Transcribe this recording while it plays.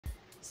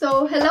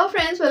So hello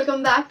friends,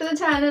 welcome back to the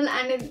channel,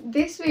 and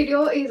this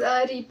video is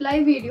a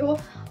reply video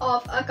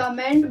of a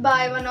comment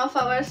by one of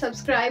our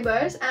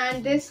subscribers,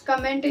 and this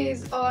comment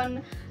is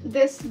on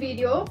this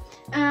video,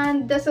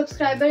 and the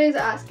subscriber is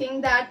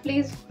asking that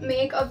please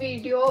make a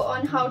video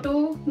on how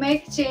to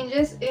make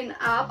changes in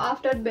app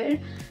after build.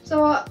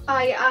 So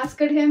I asked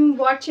him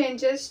what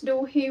changes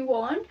do he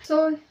want.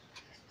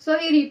 So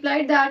he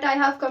replied that I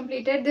have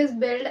completed this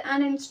build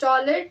and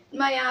installed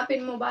my app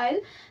in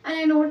mobile, and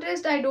I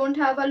noticed I don't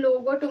have a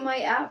logo to my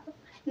app.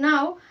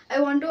 Now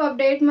I want to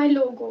update my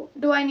logo.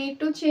 Do I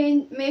need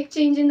to make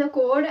change in the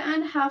code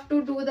and have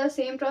to do the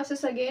same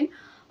process again,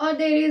 or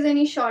there is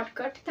any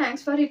shortcut?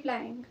 Thanks for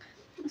replying.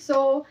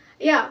 So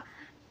yeah,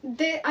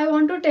 I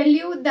want to tell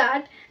you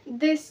that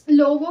this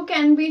logo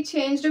can be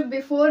changed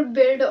before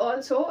build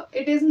also.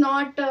 It is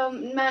not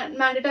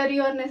mandatory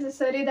or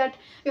necessary that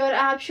your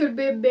app should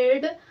be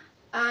built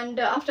and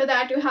after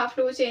that you have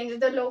to change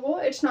the logo.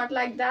 It's not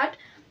like that.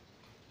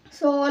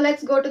 So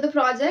let's go to the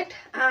project,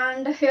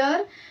 and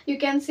here you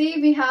can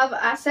see we have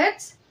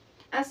assets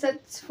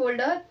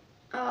folder.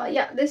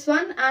 Yeah, this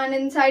one, and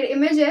inside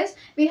images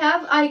we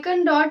have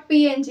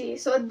icon.png.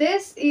 so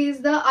this is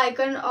the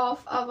icon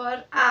of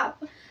our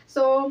app.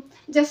 So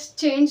just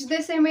change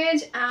this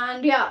image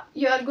and yeah,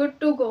 you are good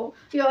to go.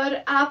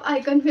 Your app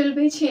icon will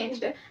be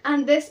changed,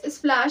 and this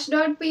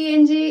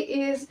splash.png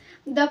is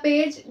the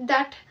page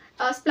that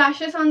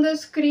splashes on the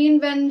screen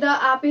when the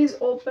app is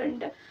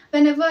opened.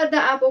 Whenever the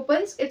app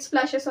opens, it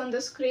splashes on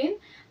the screen,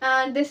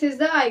 and this is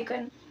the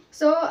icon.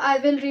 So I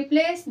will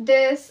replace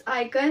this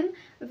icon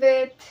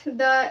with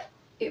the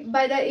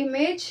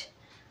image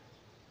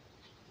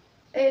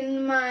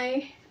in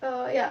my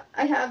yeah,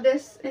 I have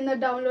this in the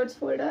downloads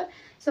folder.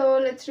 So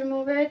let's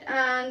remove it,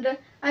 and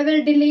I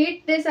will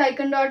delete this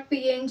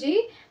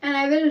icon.png, and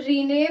I will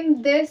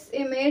rename this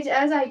image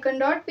as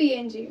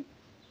icon.png.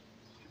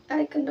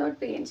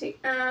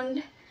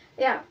 And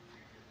yeah,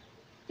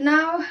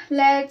 now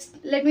let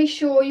me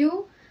show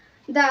you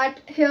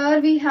that here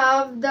we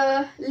have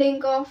the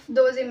link of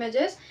those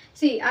images.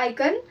 See,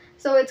 icon,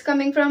 so it's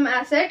coming from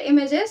asset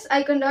images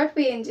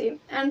icon.png,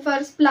 and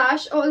for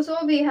splash also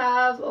we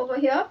have over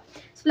here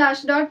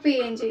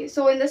splash.png.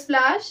 so in the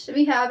splash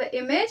we have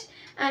image,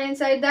 and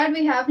inside that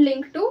we have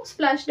link to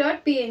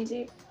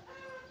splash.png.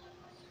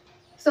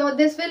 so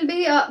this will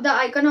be the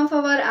icon of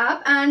our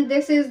app, and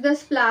this is the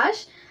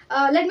splash.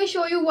 Let me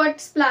show you what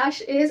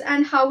splash is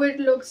and how it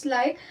looks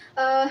like.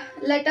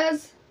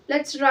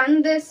 Let's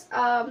run this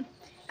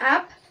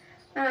app,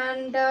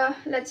 and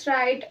let's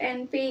write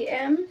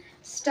npm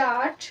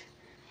start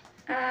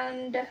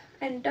and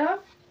enter,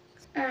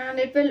 and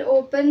it will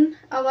open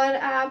our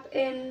app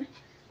in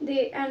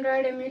the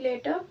Android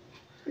emulator.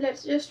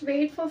 Let's just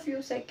wait for a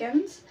few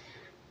seconds.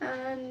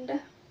 And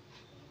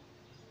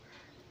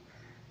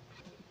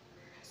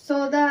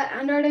so the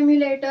Android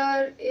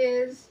emulator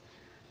is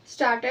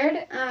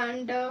started,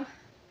 and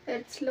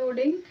it's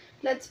loading.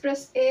 Let's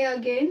press A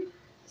again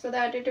so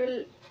that it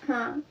will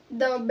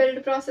the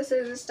build process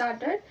is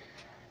started,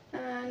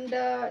 and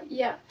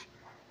yeah,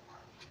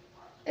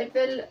 it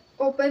will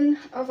open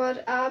our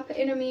app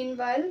in a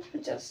meanwhile.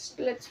 Just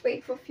let's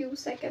wait for a few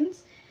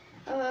seconds.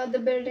 The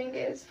building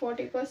is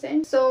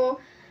 40%. so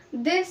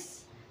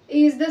this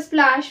is the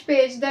splash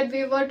page that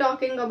we were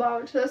talking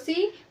about. So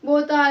see,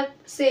 both are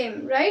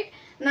same, right?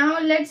 Now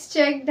let's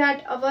check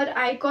that our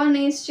icon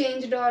is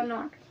changed or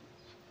not.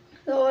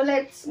 So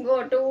let's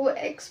go to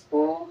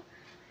Expo,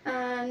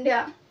 and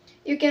yeah,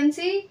 you can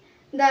see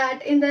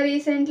that in the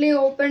recently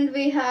opened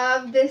we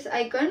have this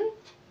icon.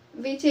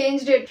 We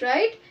changed it,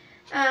 right?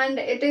 And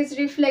it is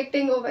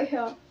reflecting over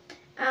here.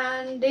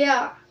 And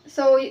yeah,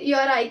 so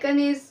your icon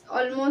is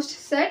almost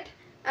set,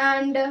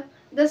 and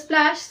the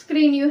splash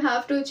screen you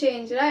have to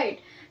change, right?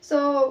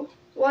 So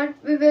what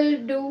we will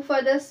do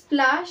for the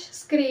splash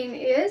screen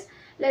is,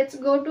 let's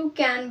go to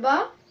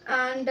Canva,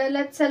 and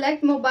let's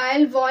select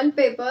mobile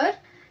wallpaper,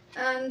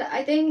 and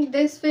I think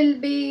this will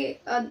be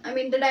I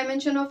mean the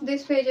dimension of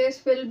these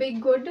pages will be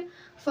good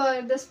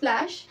for the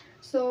splash.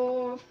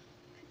 So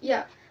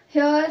yeah,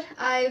 here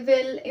I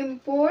will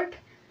import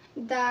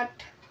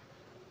that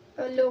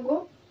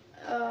logo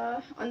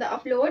on the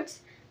uploads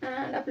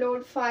and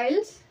upload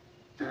files,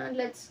 and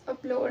let's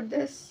upload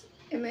this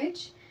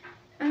image,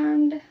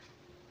 and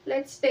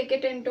let's take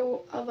it into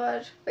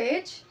our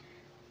page.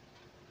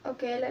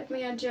 Okay, let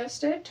me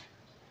adjust it.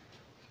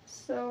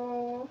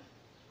 So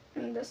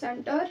in the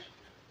center,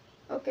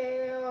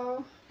 okay,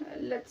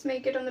 let's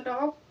make it on the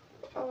top.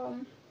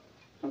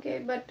 Okay,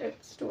 but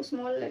it's too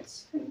small.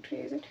 Let's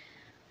increase it.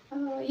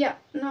 Yeah,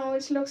 now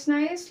it looks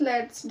nice.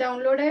 Let's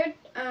download it,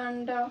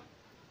 and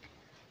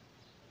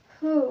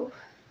so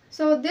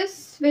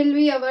this will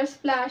be our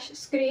splash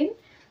screen.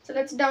 So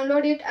let's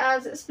download it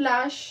as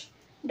splash.png,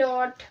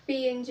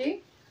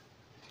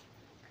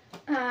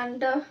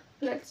 and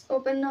let's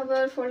open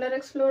our folder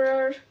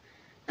explorer,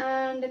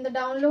 and in the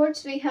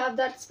downloads we have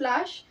that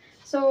splash.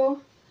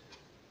 So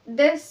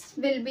this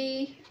will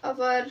be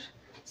our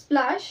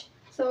splash.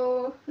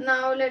 So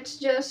now let's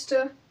just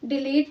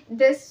delete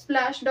this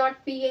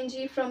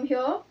splash.png from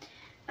here,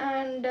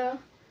 and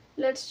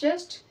let's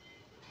just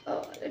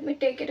let me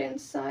take it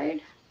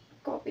inside,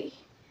 copy.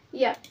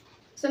 Yeah,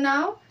 so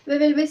now we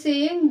will be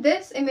seeing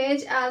this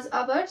image as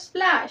our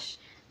splash.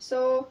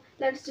 So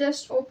let's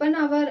just open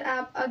our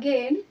app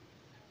again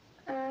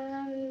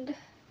and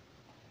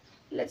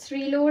let's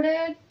reload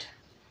it.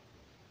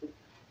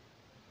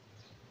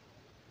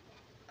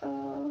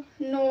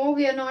 No,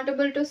 we are not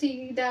able to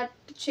see that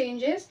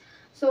changes.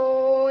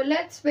 So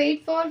let's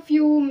wait for a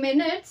few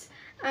minutes,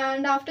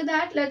 and after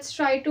that let's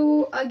try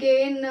to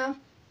again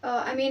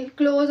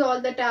close all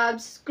the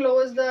tabs,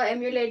 close the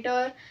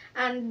emulator,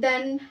 and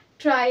then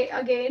try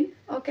again.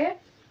 Okay,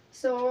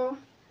 so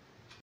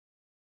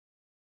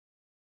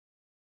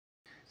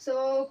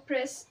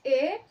press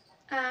A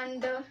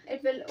and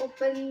it will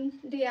open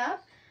the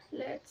app.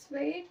 Let's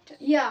wait.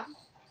 Yeah,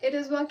 it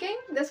is working.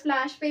 The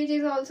splash page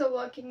is also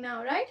working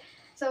now, right?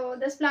 So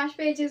the splash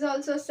page is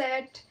also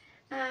set,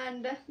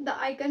 and the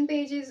icon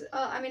page is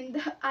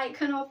the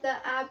icon of the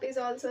app is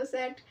also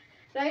set,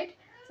 right?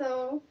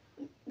 So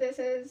this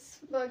is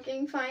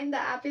working fine, the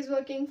app is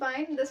working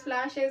fine, the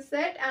splash is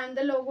set, and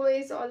the logo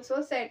is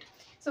also set.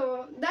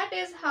 So that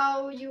is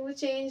how you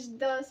change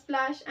the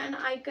splash and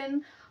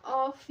icon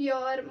of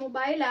your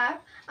mobile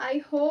app.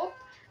 I hope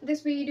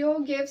this video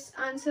gives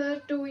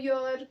answer to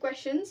your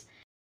questions.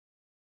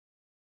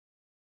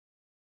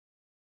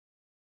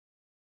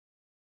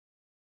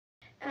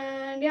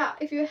 And yeah,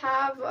 if you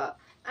have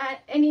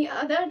any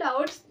other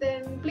doubts,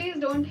 then please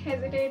don't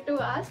hesitate to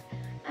ask.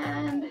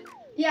 And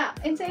yeah,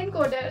 Insane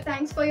Coder,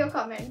 thanks for your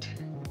comment.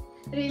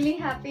 Really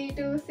happy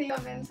to see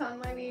comments on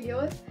my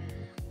videos,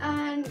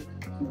 and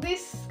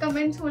this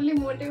comments only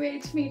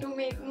motivates me to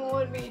make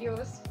more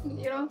videos,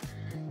 you know.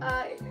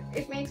 uh,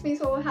 it makes me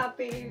so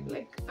happy.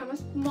 Like, I'm a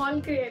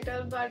small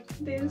creator, but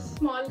these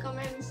small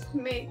comments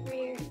make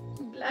me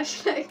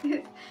blush like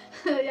this.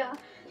 Yeah,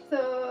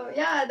 so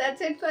yeah,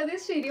 that's it for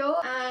this video,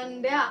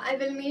 and yeah, I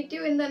will meet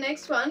you in the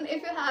next one.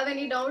 If you have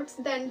any doubts,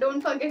 then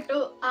don't forget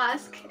to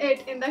ask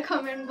it in the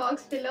comment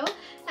box below.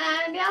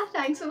 And yeah,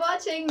 thanks for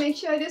watching. Make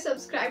sure you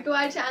subscribe to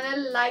our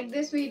channel, like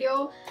this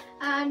video,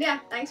 and yeah,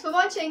 thanks for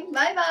watching.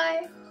 Bye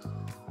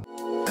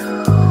bye.